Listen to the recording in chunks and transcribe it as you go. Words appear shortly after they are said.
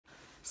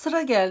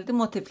Sıra geldi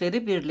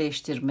motifleri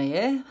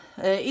birleştirmeye.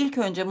 İlk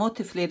önce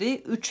motifleri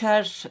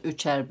üçer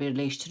üçer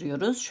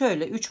birleştiriyoruz.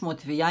 Şöyle 3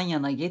 motifi yan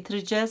yana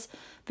getireceğiz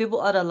ve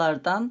bu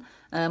aralardan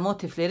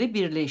motifleri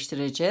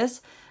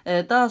birleştireceğiz.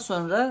 Daha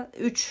sonra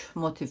 3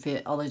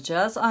 motifi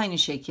alacağız. Aynı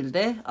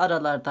şekilde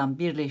aralardan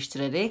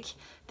birleştirerek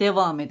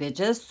devam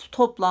edeceğiz.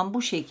 Toplam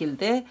bu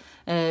şekilde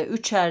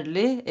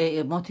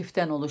üçerli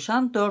motiften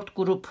oluşan 4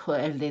 grup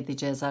elde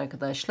edeceğiz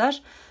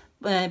arkadaşlar.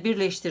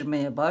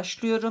 Birleştirmeye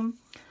başlıyorum.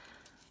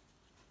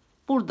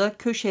 Burada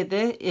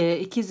köşede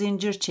 2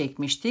 zincir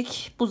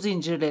çekmiştik. Bu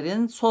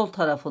zincirlerin sol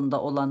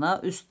tarafında olana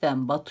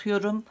üstten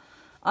batıyorum.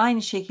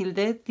 Aynı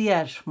şekilde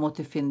diğer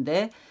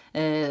motifinde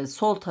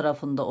sol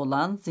tarafında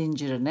olan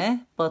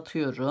zincirine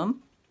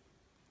batıyorum.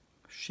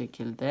 Şu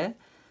şekilde.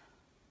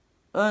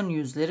 Ön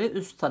yüzleri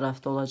üst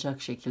tarafta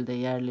olacak şekilde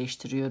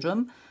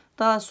yerleştiriyorum.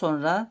 Daha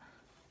sonra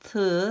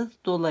tığ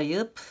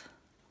dolayıp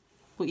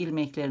bu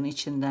ilmeklerin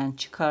içinden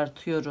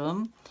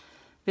çıkartıyorum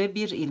ve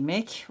bir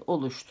ilmek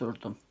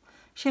oluşturdum.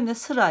 Şimdi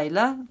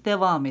sırayla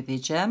devam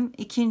edeceğim.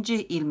 İkinci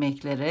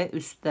ilmeklere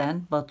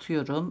üstten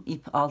batıyorum.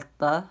 İp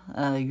altta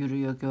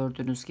yürüyor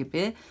gördüğünüz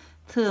gibi.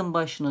 Tığın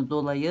başını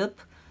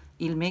dolayıp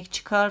ilmek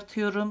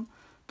çıkartıyorum.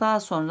 Daha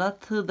sonra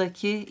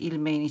tığdaki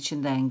ilmeğin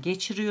içinden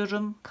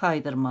geçiriyorum.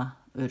 Kaydırma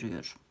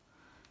örüyorum.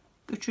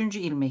 Üçüncü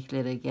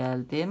ilmeklere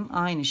geldim.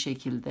 Aynı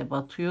şekilde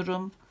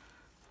batıyorum.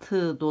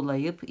 Tığ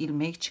dolayıp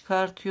ilmek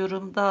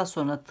çıkartıyorum. Daha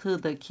sonra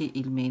tığdaki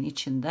ilmeğin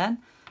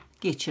içinden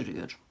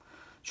geçiriyorum.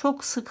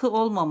 Çok sıkı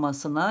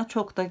olmamasına,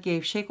 çok da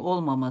gevşek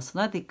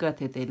olmamasına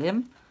dikkat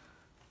edelim.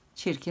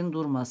 Çirkin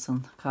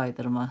durmasın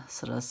kaydırma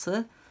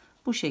sırası.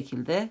 Bu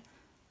şekilde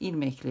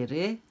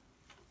ilmekleri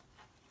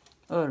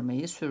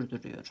örmeyi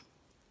sürdürüyorum.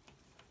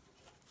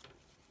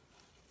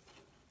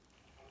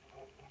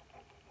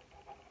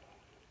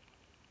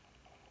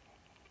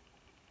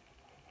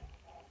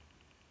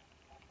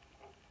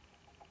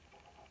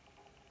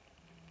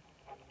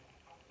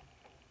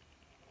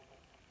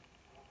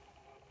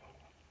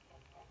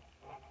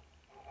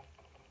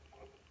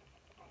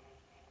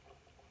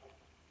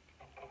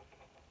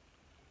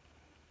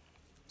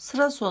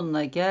 Sıra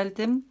sonuna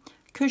geldim.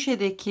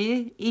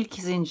 Köşedeki ilk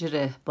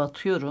zincire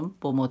batıyorum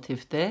bu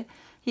motifte.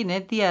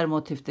 Yine diğer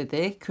motifte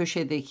de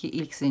köşedeki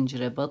ilk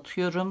zincire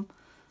batıyorum.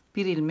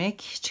 Bir ilmek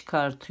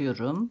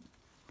çıkartıyorum.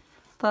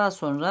 Daha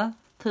sonra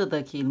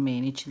tığdaki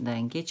ilmeğin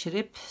içinden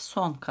geçirip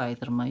son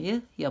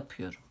kaydırmayı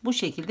yapıyorum. Bu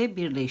şekilde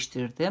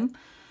birleştirdim.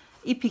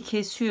 İpi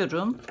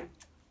kesiyorum.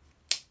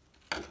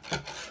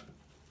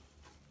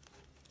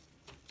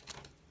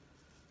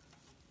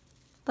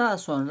 Daha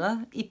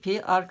sonra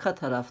ipi arka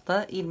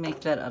tarafta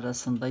ilmekler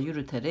arasında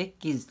yürüterek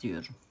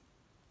gizliyorum.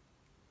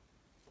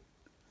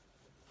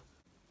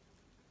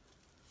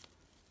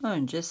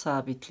 Önce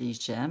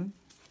sabitleyeceğim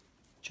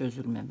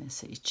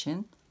çözülmemesi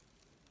için.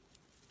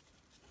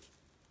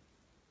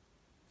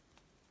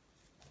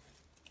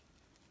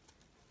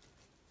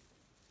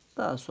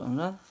 Daha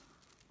sonra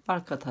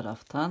arka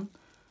taraftan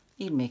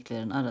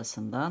ilmeklerin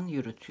arasından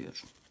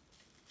yürütüyorum.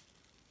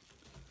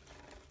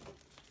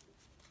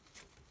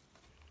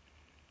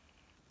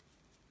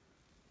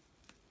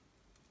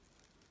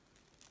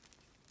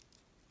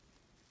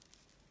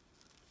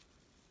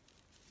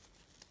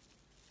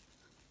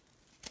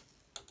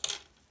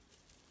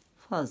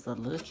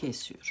 Fazlalığı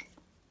kesiyorum.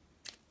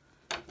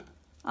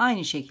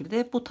 Aynı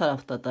şekilde bu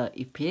tarafta da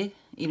ipi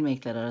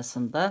ilmekler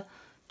arasında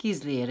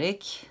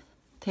gizleyerek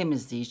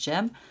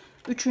temizleyeceğim.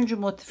 Üçüncü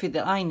motifi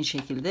de aynı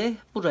şekilde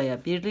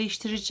buraya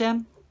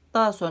birleştireceğim.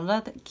 Daha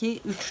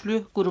sonraki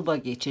üçlü gruba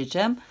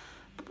geçeceğim.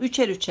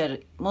 Üçer üçer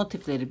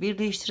motifleri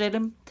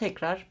birleştirelim.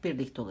 Tekrar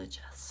birlikte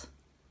olacağız.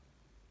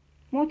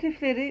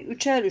 Motifleri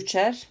üçer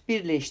üçer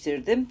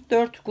birleştirdim.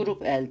 4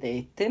 grup elde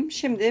ettim.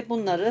 Şimdi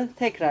bunları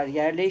tekrar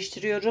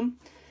yerleştiriyorum.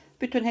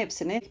 Bütün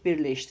hepsini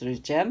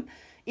birleştireceğim.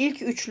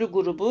 İlk üçlü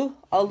grubu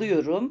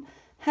alıyorum.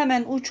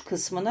 Hemen uç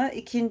kısmına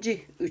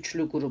ikinci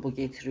üçlü grubu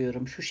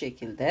getiriyorum şu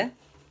şekilde.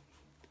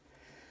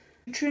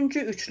 Üçüncü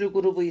üçlü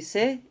grubu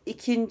ise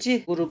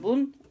ikinci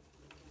grubun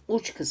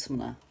uç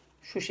kısmına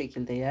şu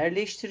şekilde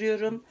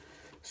yerleştiriyorum.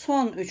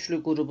 Son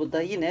üçlü grubu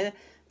da yine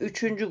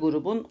üçüncü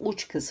grubun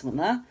uç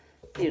kısmına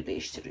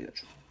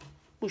birleştiriyorum.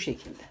 Bu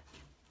şekilde.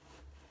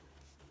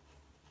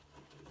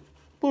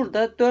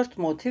 Burada 4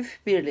 motif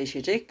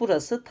birleşecek.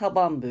 Burası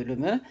taban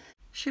bölümü.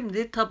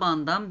 Şimdi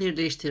tabandan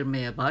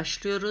birleştirmeye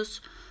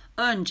başlıyoruz.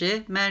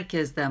 Önce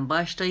merkezden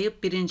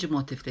başlayıp birinci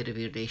motifleri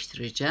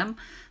birleştireceğim.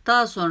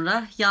 Daha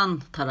sonra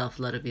yan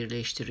tarafları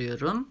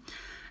birleştiriyorum.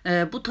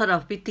 Bu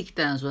taraf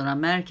bittikten sonra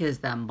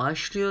merkezden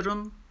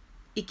başlıyorum.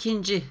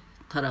 İkinci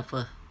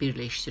tarafı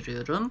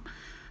birleştiriyorum.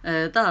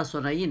 Daha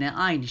sonra yine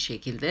aynı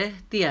şekilde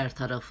diğer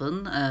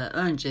tarafın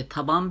önce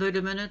taban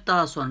bölümünü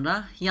daha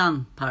sonra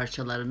yan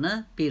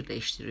parçalarını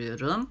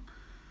birleştiriyorum.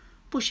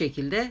 Bu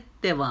şekilde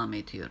devam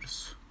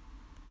ediyoruz.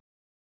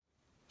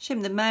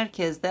 Şimdi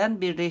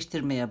merkezden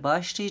birleştirmeye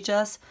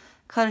başlayacağız.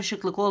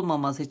 Karışıklık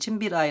olmaması için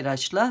bir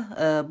ayraçla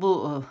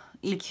bu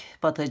ilk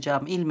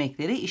batacağım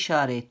ilmekleri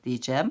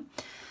işaretleyeceğim.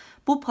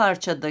 Bu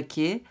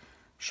parçadaki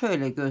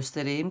Şöyle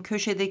göstereyim.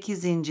 Köşedeki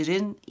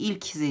zincirin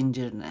ilk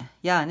zincirine,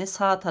 yani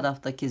sağ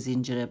taraftaki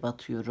zincire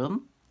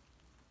batıyorum.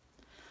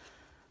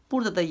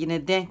 Burada da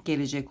yine denk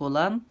gelecek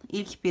olan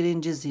ilk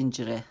birinci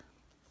zincire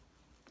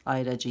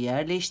ayracı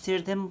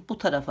yerleştirdim. Bu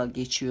tarafa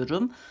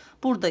geçiyorum.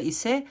 Burada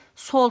ise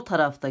sol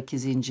taraftaki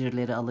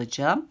zincirleri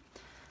alacağım.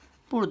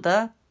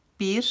 Burada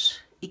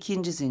bir,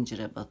 ikinci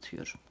zincire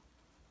batıyorum.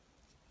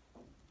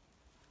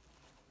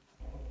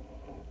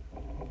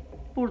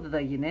 Burada da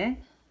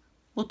yine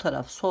bu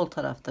taraf, sol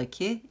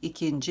taraftaki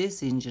ikinci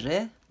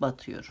zincire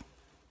batıyorum.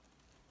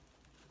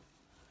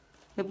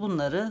 Ve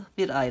bunları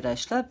bir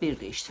ayraçla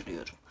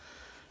birleştiriyorum.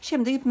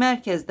 Şimdi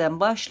merkezden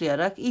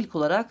başlayarak ilk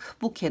olarak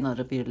bu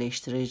kenarı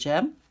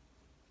birleştireceğim.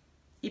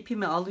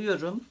 İpimi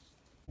alıyorum.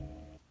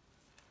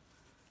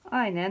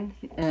 Aynen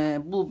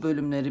bu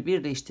bölümleri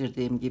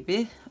birleştirdiğim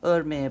gibi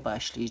örmeye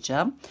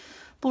başlayacağım.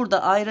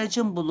 Burada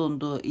ayracın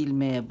bulunduğu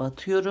ilmeğe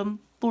batıyorum.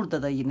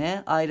 Burada da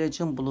yine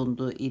ayracın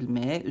bulunduğu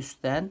ilmeğe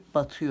üstten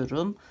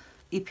batıyorum.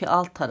 İpi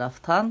alt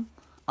taraftan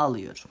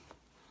alıyorum.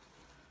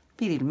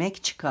 Bir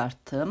ilmek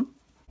çıkarttım.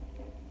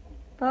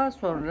 Daha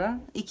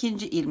sonra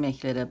ikinci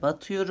ilmeklere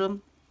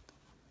batıyorum.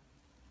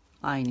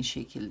 Aynı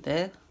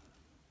şekilde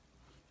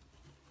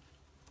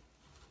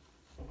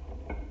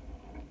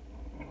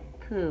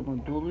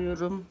tığımı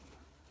doluyorum.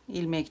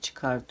 İlmek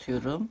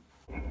çıkartıyorum.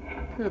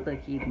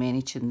 Tığdaki ilmeğin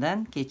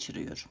içinden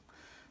geçiriyorum.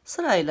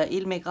 Sırayla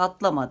ilmek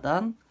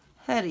atlamadan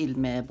her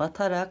ilmeğe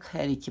batarak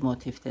her iki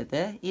motifte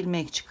de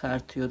ilmek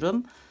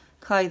çıkartıyorum.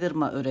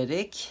 Kaydırma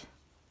örerek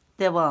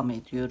devam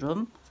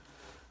ediyorum.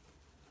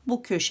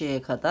 Bu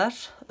köşeye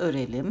kadar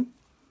örelim.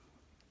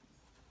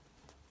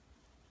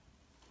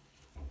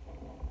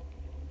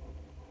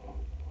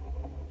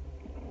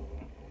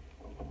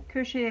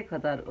 Köşeye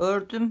kadar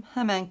ördüm.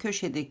 Hemen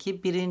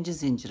köşedeki birinci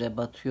zincire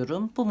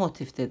batıyorum. Bu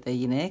motifte de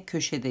yine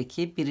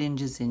köşedeki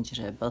birinci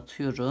zincire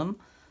batıyorum.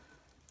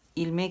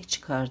 İlmek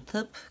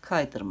çıkartıp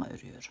kaydırma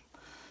örüyorum.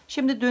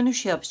 Şimdi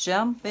dönüş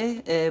yapacağım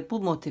ve bu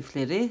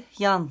motifleri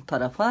yan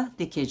tarafa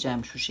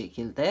dikeceğim şu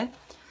şekilde.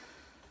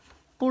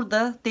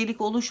 Burada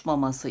delik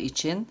oluşmaması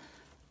için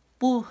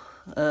bu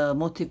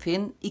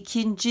motifin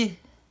ikinci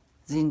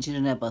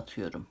zincirine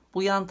batıyorum.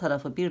 Bu yan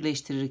tarafı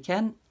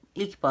birleştirirken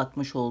ilk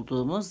batmış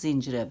olduğumuz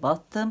zincire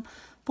battım.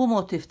 Bu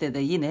motifte de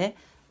yine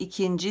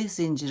ikinci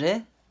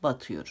zincire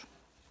batıyorum.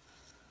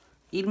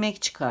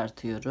 İlmek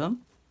çıkartıyorum.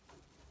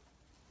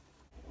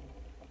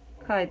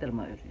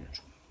 Kaydırma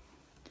örüyorum.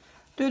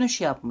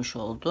 Dönüş yapmış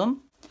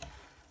oldum.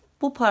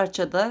 Bu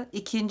parçada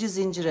ikinci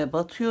zincire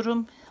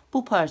batıyorum.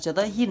 Bu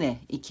parçada yine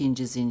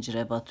ikinci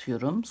zincire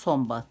batıyorum.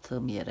 Son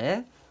battığım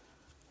yere.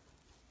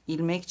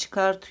 İlmek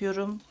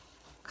çıkartıyorum.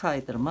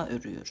 Kaydırma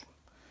örüyorum.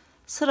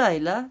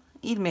 Sırayla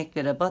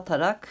ilmeklere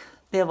batarak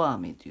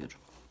devam ediyorum.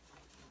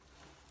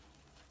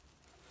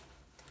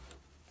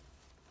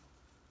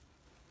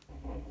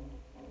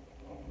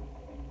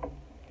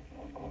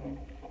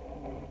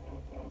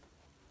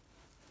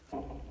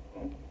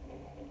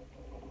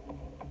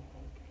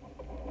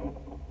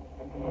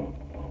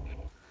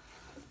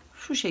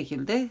 Şu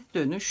şekilde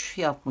dönüş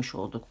yapmış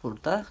olduk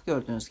burada.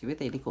 Gördüğünüz gibi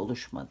delik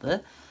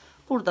oluşmadı.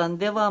 Buradan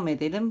devam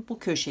edelim. Bu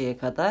köşeye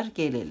kadar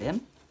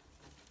gelelim.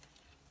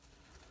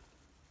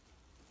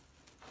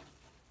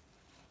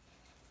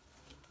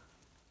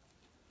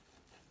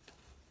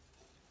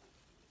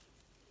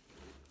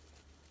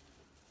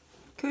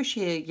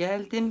 Köşeye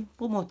geldim.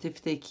 Bu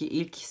motifteki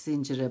ilk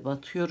zincire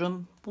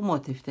batıyorum. Bu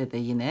motifte de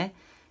yine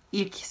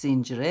ilk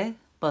zincire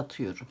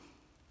batıyorum.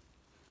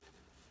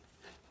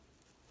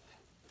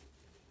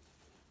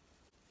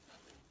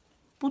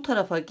 Bu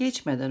tarafa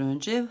geçmeden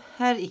önce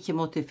her iki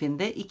motifin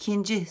de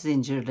ikinci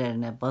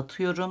zincirlerine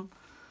batıyorum.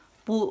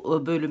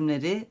 Bu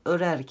bölümleri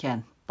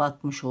örerken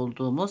batmış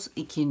olduğumuz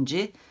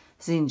ikinci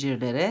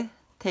zincirlere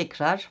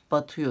tekrar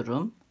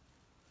batıyorum.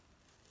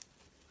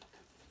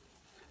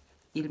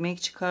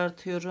 İlmek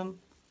çıkartıyorum.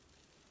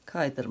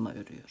 Kaydırma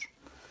örüyorum.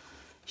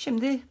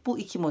 Şimdi bu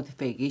iki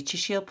motife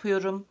geçiş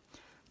yapıyorum.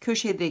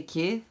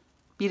 Köşedeki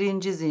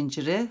birinci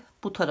zinciri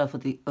bu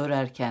tarafı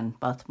örerken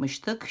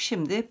batmıştık.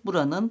 Şimdi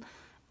buranın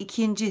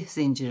ikinci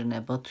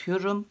zincirine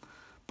batıyorum.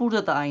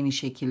 Burada da aynı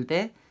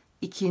şekilde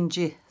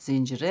ikinci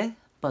zincire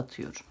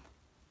batıyorum.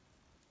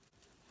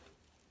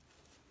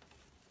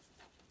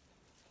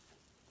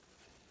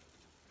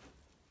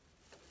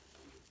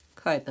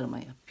 Kaydırma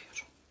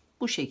yapıyorum.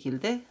 Bu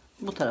şekilde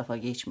bu tarafa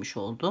geçmiş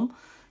oldum.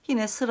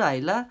 Yine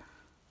sırayla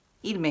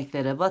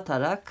ilmeklere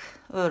batarak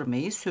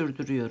örmeyi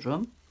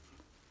sürdürüyorum.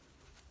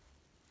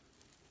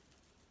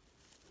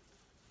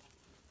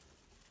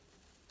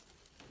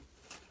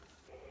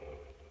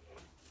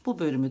 Bu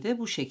bölümü de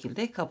bu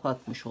şekilde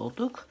kapatmış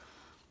olduk.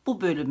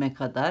 Bu bölüme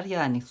kadar,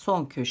 yani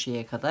son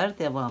köşeye kadar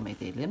devam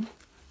edelim.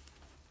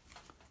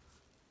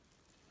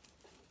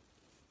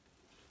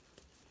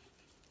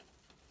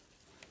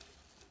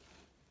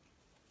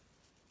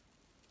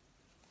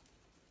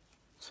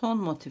 Son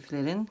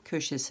motiflerin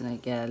köşesine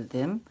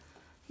geldim.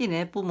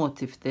 Yine bu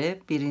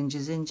motifte birinci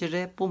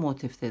zincire, bu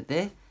motifte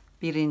de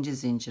birinci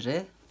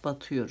zincire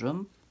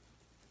batıyorum.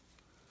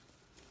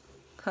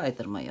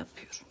 Kaydırma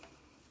yapıyorum.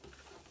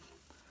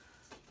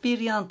 Bir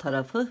yan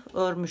tarafı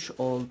örmüş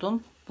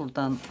oldum.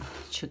 Buradan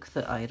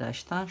çıktı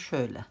ayraçtan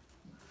şöyle.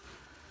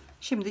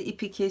 Şimdi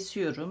ipi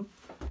kesiyorum.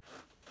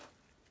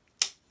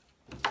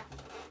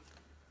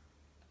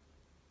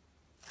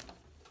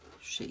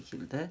 Şu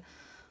şekilde.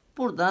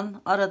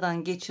 Buradan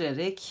aradan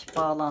geçirerek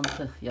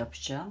bağlantı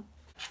yapacağım.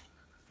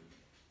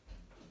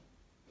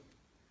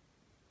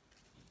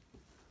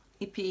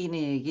 İpi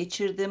iğneye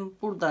geçirdim.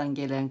 Buradan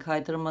gelen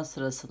kaydırma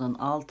sırasının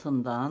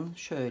altından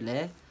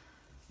şöyle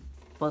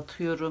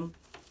batıyorum.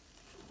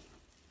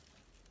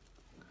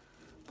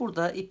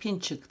 Burada ipin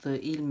çıktığı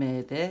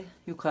ilmeğe de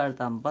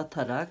yukarıdan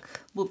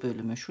batarak bu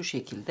bölümü şu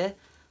şekilde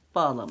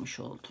bağlamış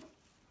oldum.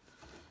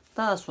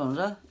 Daha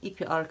sonra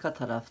ipi arka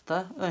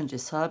tarafta önce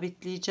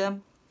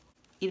sabitleyeceğim.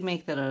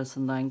 İlmekler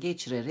arasından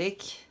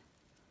geçirerek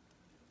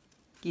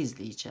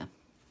gizleyeceğim.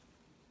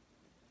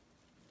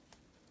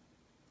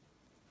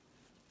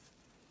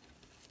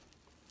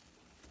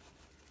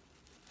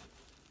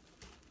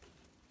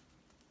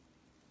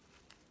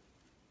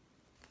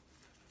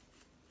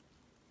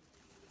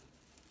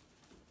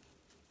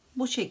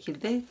 Bu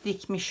şekilde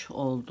dikmiş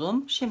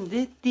oldum.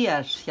 Şimdi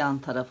diğer yan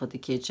tarafı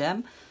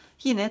dikeceğim.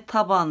 Yine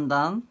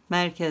tabandan,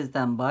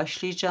 merkezden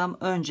başlayacağım.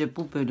 Önce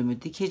bu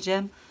bölümü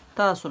dikeceğim.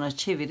 Daha sonra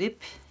çevirip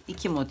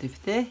iki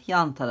motifi de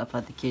yan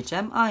tarafa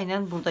dikeceğim.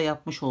 Aynen burada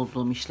yapmış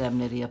olduğum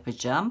işlemleri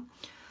yapacağım.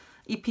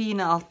 İpi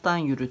yine alttan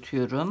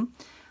yürütüyorum.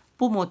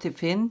 Bu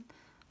motifin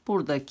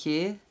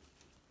buradaki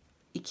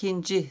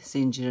ikinci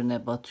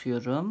zincirine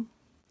batıyorum.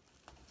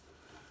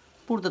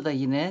 Burada da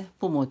yine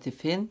bu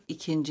motifin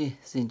ikinci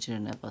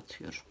zincirine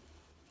batıyorum.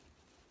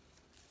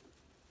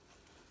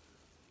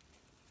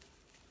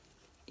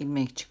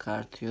 İlmek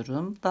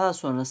çıkartıyorum. Daha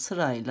sonra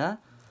sırayla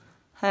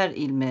her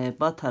ilmeğe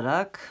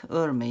batarak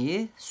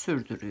örmeyi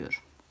sürdürüyorum.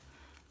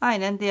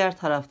 Aynen diğer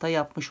tarafta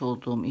yapmış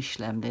olduğum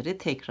işlemleri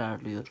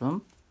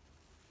tekrarlıyorum.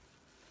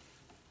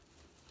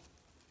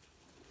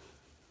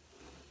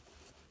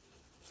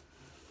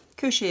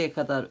 Köşeye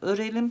kadar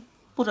örelim.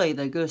 Burayı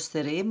da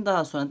göstereyim.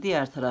 Daha sonra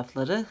diğer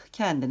tarafları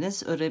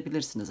kendiniz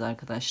örebilirsiniz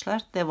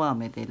arkadaşlar.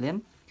 Devam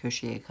edelim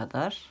köşeye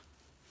kadar.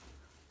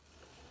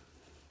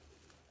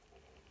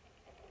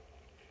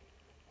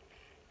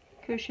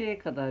 Köşeye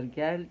kadar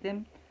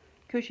geldim.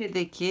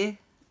 Köşedeki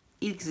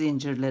ilk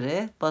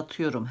zincirlere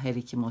batıyorum her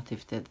iki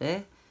motifte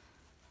de.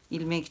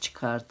 İlmek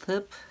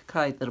çıkartıp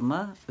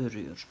kaydırma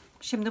örüyorum.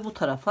 Şimdi bu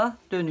tarafa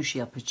dönüş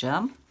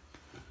yapacağım.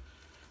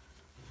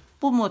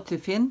 Bu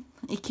motifin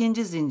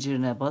ikinci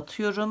zincirine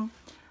batıyorum.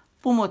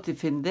 Bu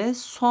motifin de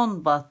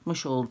son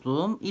batmış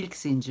olduğum ilk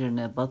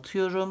zincirine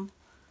batıyorum.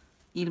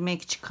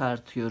 İlmek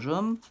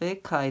çıkartıyorum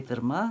ve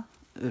kaydırma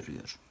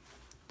örüyorum.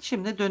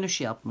 Şimdi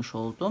dönüş yapmış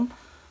oldum.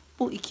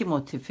 Bu iki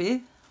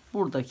motifi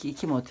buradaki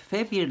iki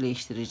motife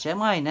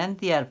birleştireceğim. Aynen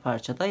diğer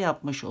parçada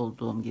yapmış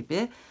olduğum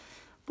gibi.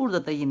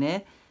 Burada da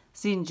yine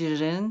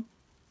zincirin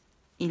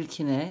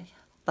ilkine,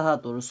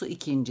 daha doğrusu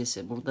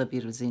ikincisi, burada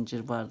bir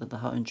zincir vardı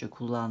daha önce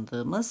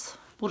kullandığımız,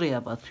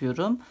 buraya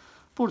batıyorum.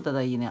 Burada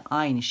da yine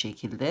aynı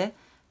şekilde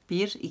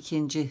bir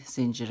ikinci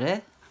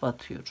zincire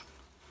batıyorum.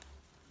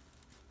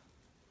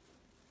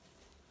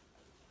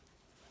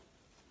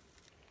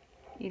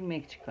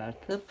 İlmek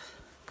çıkartıp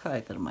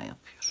kaydırma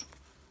yapıyorum.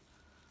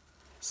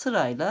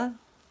 Sırayla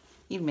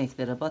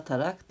ilmeklere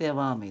batarak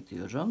devam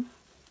ediyorum.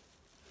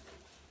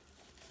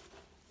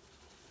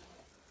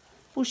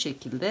 Bu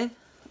şekilde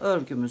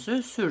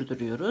örgümüzü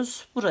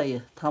sürdürüyoruz.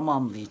 Burayı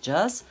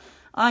tamamlayacağız.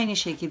 Aynı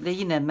şekilde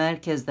yine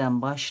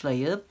merkezden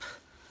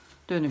başlayıp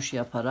dönüş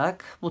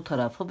yaparak bu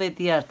tarafı ve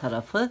diğer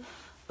tarafı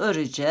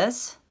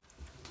öreceğiz.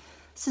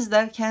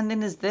 Sizler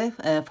kendiniz de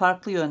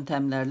farklı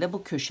yöntemlerle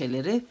bu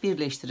köşeleri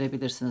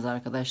birleştirebilirsiniz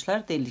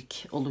arkadaşlar.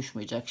 Delik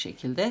oluşmayacak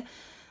şekilde.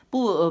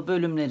 Bu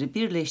bölümleri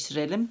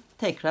birleştirelim.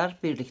 Tekrar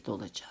birlikte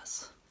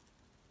olacağız.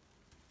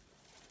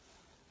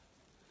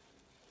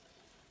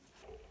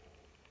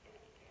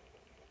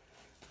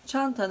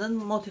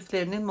 Çantanın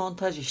motiflerinin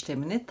montaj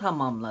işlemini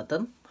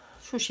tamamladım.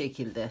 Şu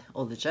şekilde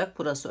olacak.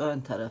 Burası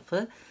ön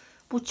tarafı.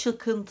 Bu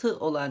çıkıntı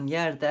olan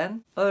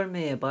yerden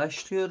örmeye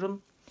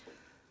başlıyorum.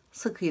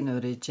 Sık iğne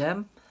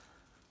öreceğim.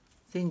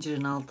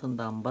 Zincirin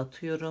altından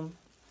batıyorum.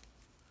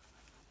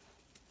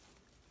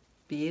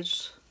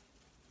 1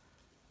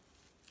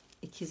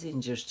 2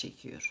 zincir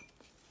çekiyorum.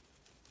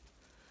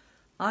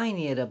 Aynı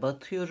yere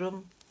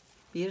batıyorum.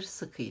 Bir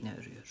sık iğne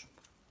örüyorum.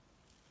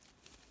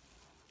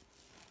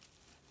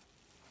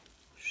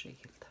 Şu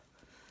şekilde.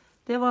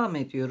 Devam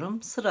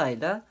ediyorum.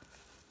 Sırayla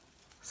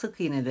sık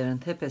iğnelerin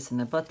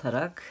tepesine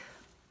batarak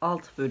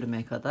alt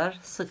bölüme kadar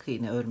sık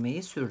iğne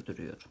örmeyi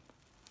sürdürüyorum.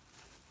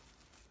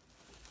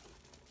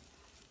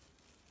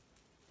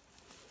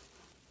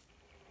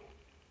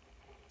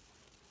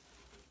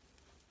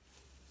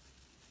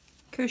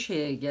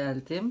 Köşeye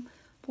geldim.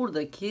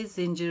 Buradaki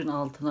zincirin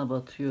altına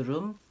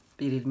batıyorum.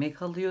 Bir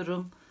ilmek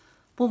alıyorum.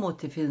 Bu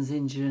motifin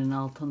zincirinin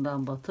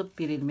altından batıp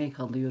bir ilmek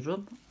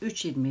alıyorum.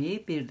 3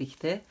 ilmeği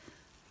birlikte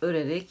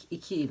örerek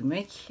 2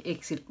 ilmek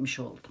eksiltmiş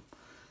oldum.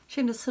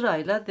 Şimdi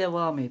sırayla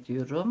devam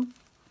ediyorum.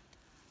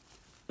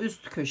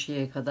 Üst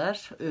köşeye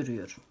kadar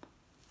örüyorum.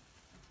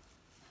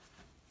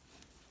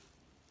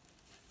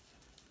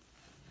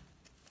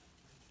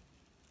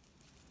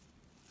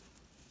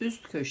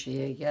 üst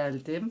köşeye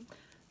geldim.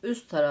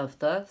 Üst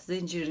tarafta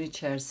zincirin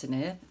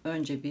içerisine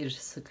önce bir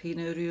sık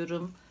iğne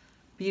örüyorum.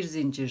 Bir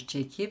zincir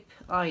çekip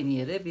aynı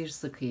yere bir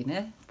sık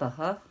iğne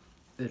daha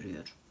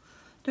örüyorum.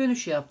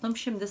 Dönüş yaptım.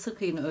 Şimdi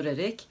sık iğne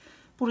örerek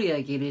buraya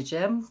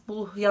geleceğim.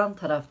 Bu yan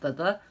tarafta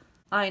da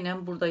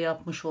aynen burada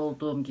yapmış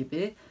olduğum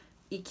gibi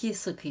 2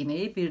 sık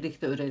iğneyi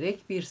birlikte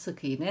örerek bir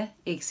sık iğne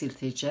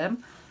eksilteceğim.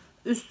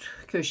 Üst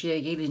köşeye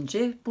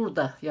gelince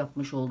burada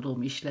yapmış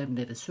olduğum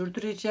işlemleri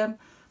sürdüreceğim.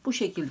 Bu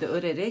şekilde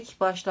örerek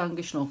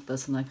başlangıç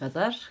noktasına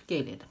kadar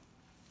gelelim.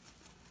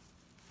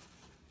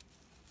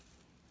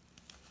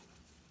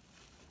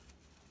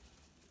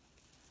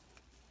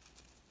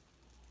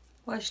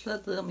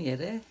 Başladığım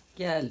yere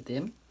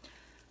geldim.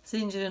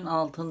 Zincirin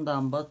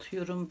altından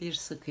batıyorum, bir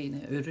sık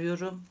iğne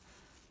örüyorum.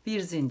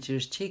 Bir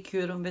zincir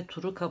çekiyorum ve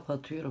turu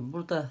kapatıyorum.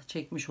 Burada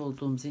çekmiş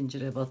olduğum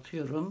zincire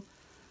batıyorum.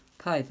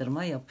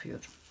 Kaydırma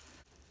yapıyorum.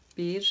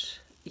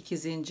 1 2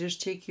 zincir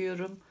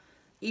çekiyorum.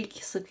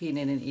 İlk sık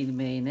iğnenin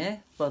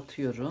ilmeğine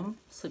batıyorum.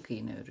 Sık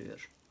iğne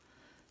örüyorum.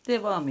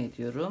 Devam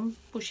ediyorum.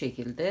 Bu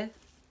şekilde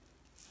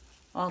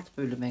alt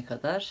bölüme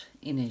kadar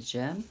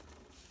ineceğim.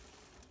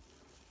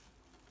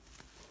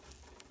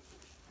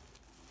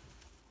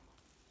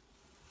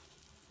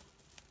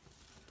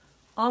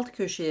 Alt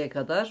köşeye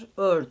kadar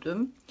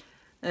ördüm.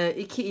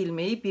 2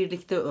 ilmeği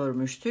birlikte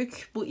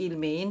örmüştük. Bu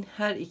ilmeğin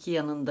her iki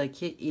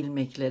yanındaki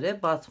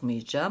ilmeklere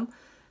batmayacağım.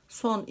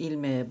 Son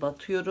ilmeğe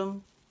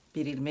batıyorum.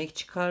 Bir ilmek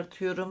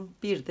çıkartıyorum.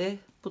 Bir de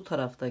bu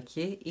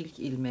taraftaki ilk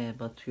ilmeğe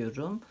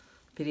batıyorum.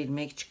 Bir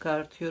ilmek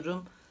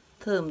çıkartıyorum.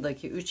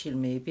 Tığımdaki 3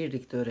 ilmeği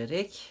birlikte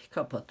örerek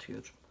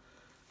kapatıyorum.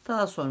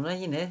 Daha sonra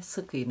yine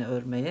sık iğne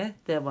örmeye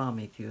devam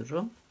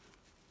ediyorum.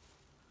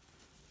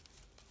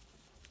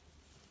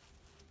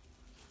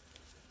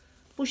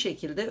 Bu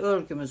şekilde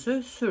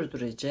örgümüzü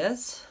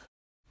sürdüreceğiz.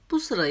 Bu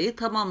sırayı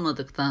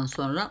tamamladıktan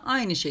sonra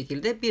aynı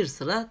şekilde bir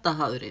sıra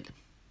daha örelim.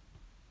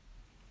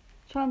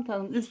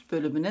 Çantanın üst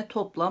bölümüne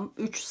toplam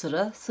 3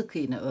 sıra sık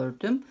iğne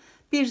ördüm.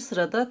 Bir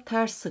sırada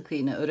ters sık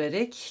iğne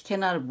örerek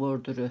kenar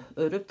bordürü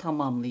örüp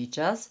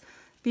tamamlayacağız.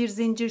 Bir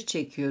zincir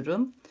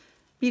çekiyorum.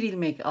 Bir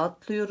ilmek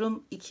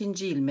atlıyorum.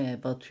 İkinci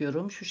ilmeğe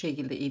batıyorum. Şu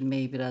şekilde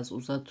ilmeği biraz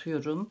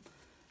uzatıyorum.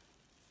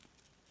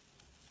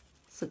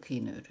 Sık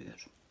iğne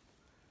örüyorum.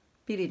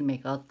 Bir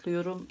ilmek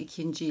atlıyorum.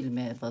 İkinci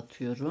ilmeğe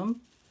batıyorum.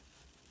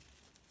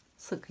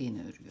 Sık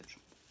iğne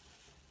örüyorum.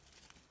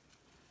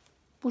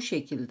 Bu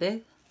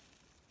şekilde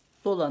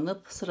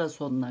dolanıp sıra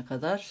sonuna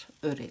kadar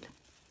örelim.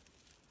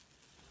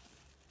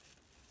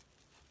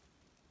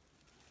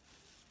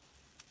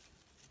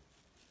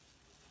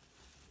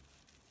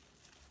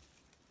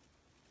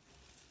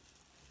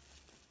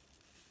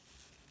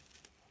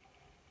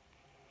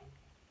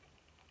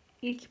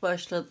 İlk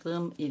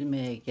başladığım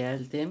ilmeğe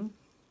geldim.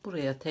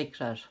 Buraya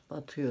tekrar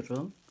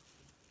batıyorum.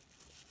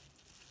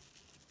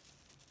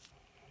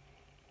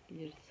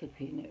 Bir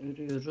sık iğne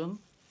örüyorum.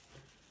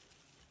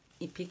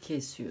 İpi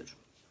kesiyorum.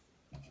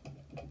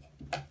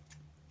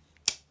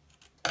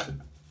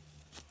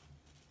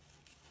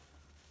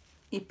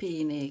 İpi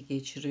iğneye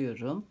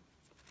geçiriyorum.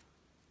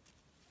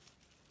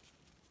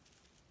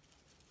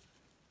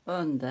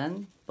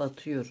 Önden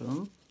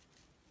batıyorum.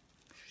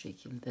 Şu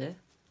şekilde.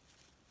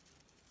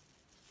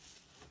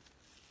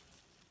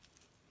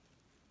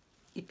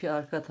 İpi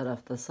arka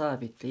tarafta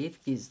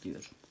sabitleyip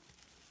gizliyorum.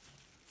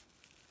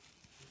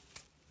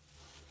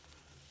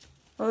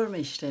 Örme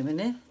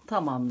işlemini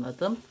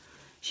tamamladım.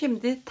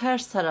 Şimdi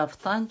ters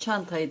taraftan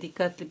çantayı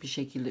dikkatli bir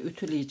şekilde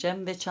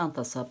ütüleyeceğim ve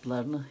çanta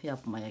saplarını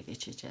yapmaya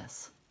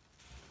geçeceğiz.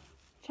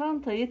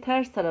 Çantayı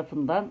ters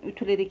tarafından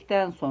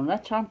ütüledikten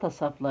sonra çanta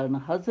saplarını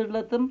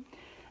hazırladım.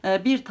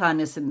 Bir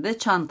tanesini de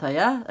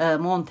çantaya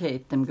monte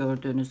ettim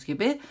gördüğünüz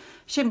gibi.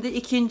 Şimdi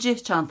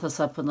ikinci çanta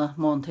sapını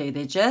monte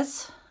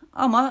edeceğiz.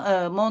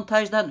 Ama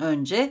montajdan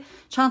önce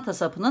çanta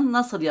sapının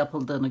nasıl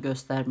yapıldığını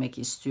göstermek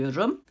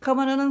istiyorum.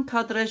 Kameranın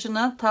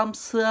kadrajına tam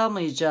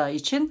sığamayacağı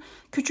için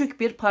küçük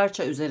bir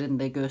parça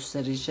üzerinde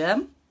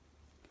göstereceğim.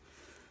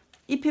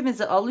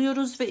 İpimizi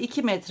alıyoruz ve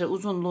 2 metre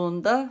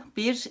uzunluğunda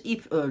bir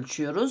ip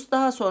ölçüyoruz.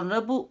 Daha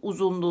sonra bu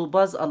uzunluğu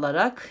baz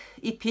alarak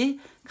ipi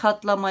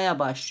katlamaya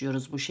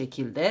başlıyoruz bu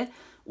şekilde.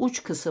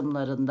 Uç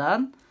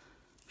kısımlarından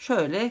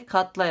şöyle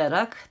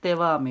katlayarak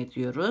devam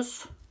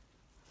ediyoruz.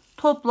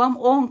 Toplam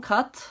 10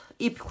 kat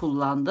ip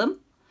kullandım.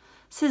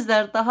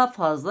 Sizler daha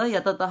fazla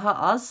ya da daha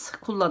az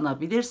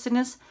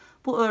kullanabilirsiniz.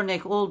 Bu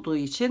örnek olduğu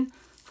için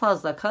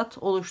fazla kat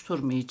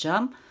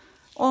oluşturmayacağım.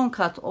 10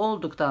 kat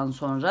olduktan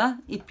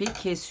sonra ipi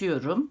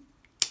kesiyorum.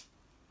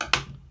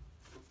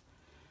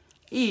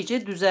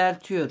 İyice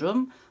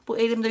düzeltiyorum. Bu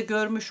elimde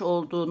görmüş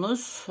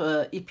olduğunuz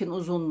ipin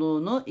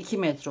uzunluğunu 2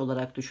 metre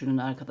olarak düşünün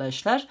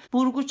arkadaşlar.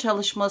 Burgu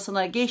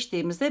çalışmasına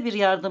geçtiğimizde bir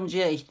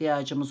yardımcıya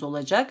ihtiyacımız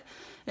olacak.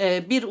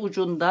 Bir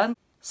ucundan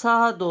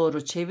sağa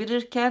doğru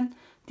çevirirken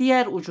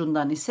diğer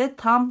ucundan ise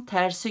tam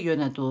tersi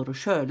yöne doğru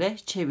şöyle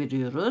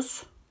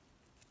çeviriyoruz.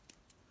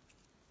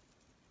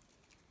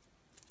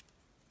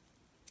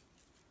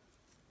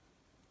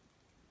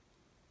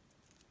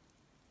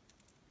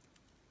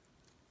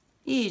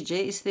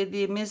 İyice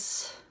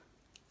istediğimiz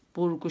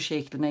burgu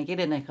şekline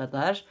gelene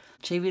kadar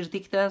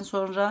çevirdikten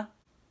sonra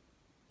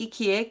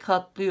ikiye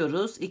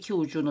katlıyoruz. İki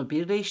ucunu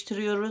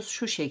birleştiriyoruz.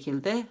 Şu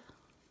şekilde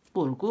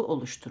burgu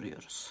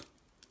oluşturuyoruz.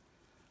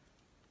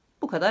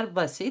 Bu kadar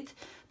basit.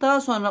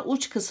 Daha sonra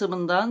uç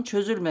kısmından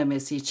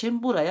çözülmemesi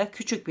için buraya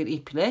küçük bir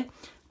iple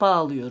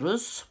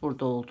bağlıyoruz.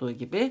 Burada olduğu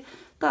gibi.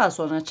 Daha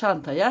sonra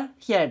çantaya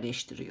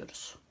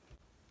yerleştiriyoruz.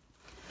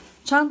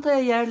 Çantaya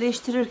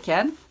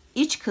yerleştirirken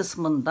iç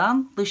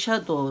kısmından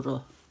dışa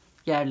doğru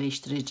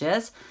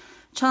yerleştireceğiz.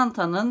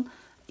 Çantanın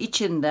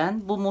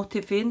içinden bu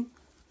motifin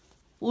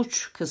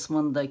uç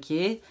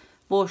kısmındaki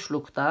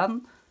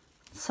boşluktan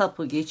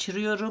sapı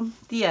geçiriyorum.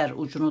 Diğer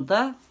ucunu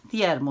da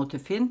diğer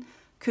motifin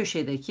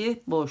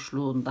köşedeki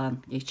boşluğundan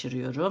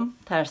geçiriyorum.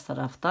 Ters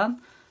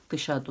taraftan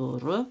dışa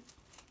doğru.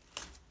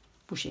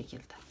 Bu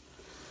şekilde.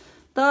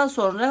 Daha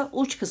sonra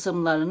uç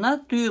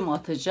kısımlarına düğüm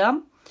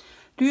atacağım.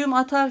 Düğüm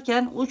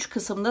atarken uç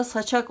kısımda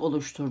saçak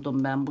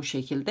oluşturdum ben bu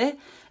şekilde.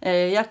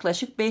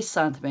 Yaklaşık 5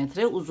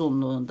 cm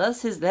uzunluğunda.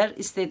 Sizler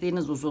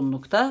istediğiniz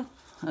uzunlukta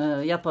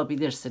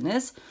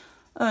yapabilirsiniz.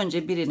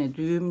 Önce birini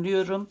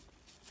düğümlüyorum.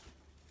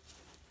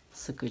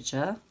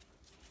 Sıkıca.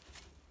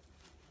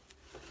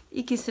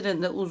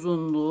 İkisinin de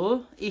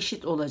uzunluğu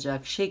eşit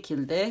olacak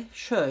şekilde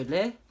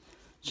şöyle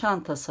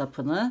çanta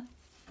sapını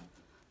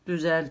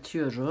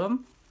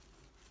düzeltiyorum.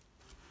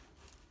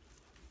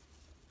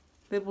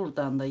 Ve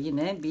buradan da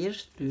yine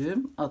bir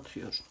düğüm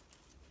atıyorum.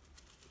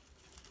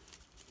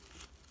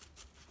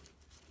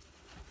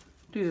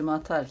 Düğüm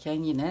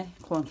atarken yine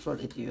kontrol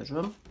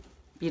ediyorum.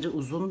 Biri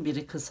uzun,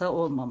 biri kısa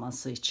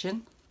olmaması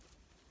için.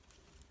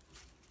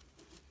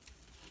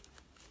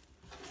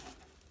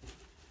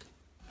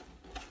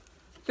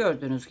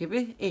 Gördüğünüz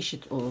gibi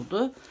eşit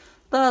oldu.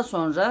 Daha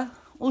sonra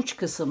uç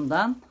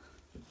kısımdan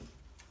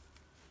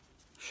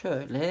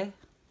şöyle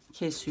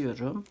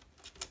kesiyorum.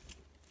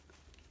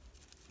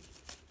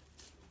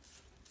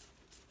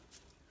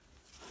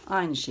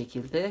 Aynı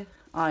şekilde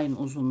aynı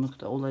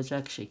uzunlukta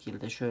olacak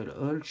şekilde şöyle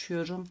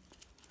ölçüyorum.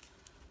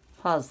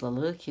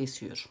 Fazlalığı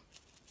kesiyorum.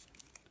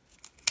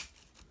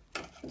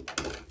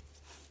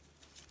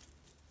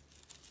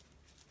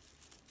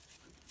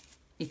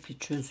 İpi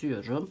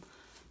çözüyorum.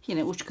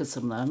 Yine uç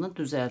kısımlarını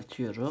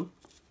düzeltiyorum.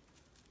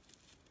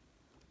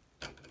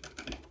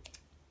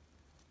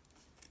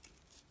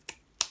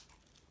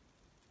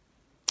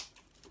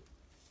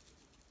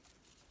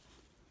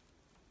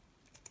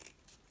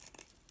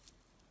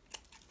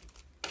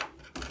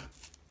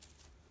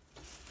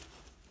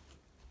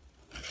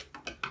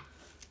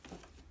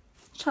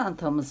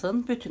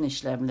 Çantamızın bütün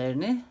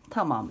işlemlerini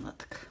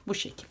tamamladık. Bu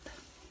şekilde.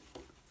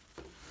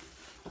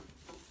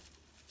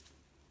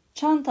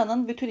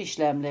 Çantanın bütün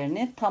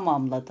işlemlerini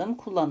tamamladım.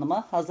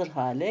 Kullanıma hazır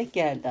hale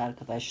geldi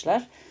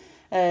arkadaşlar.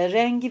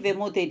 Rengi ve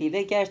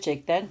modeliyle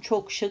gerçekten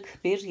çok şık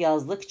bir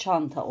yazlık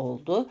çanta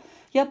oldu.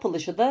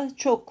 Yapılışı da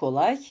çok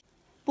kolay.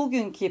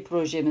 Bugünkü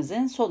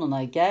projemizin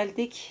sonuna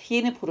geldik.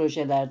 Yeni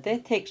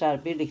projelerde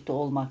tekrar birlikte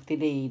olmak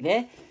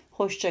dileğiyle.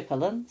 Hoşça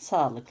kalın,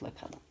 sağlıkla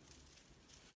kalın.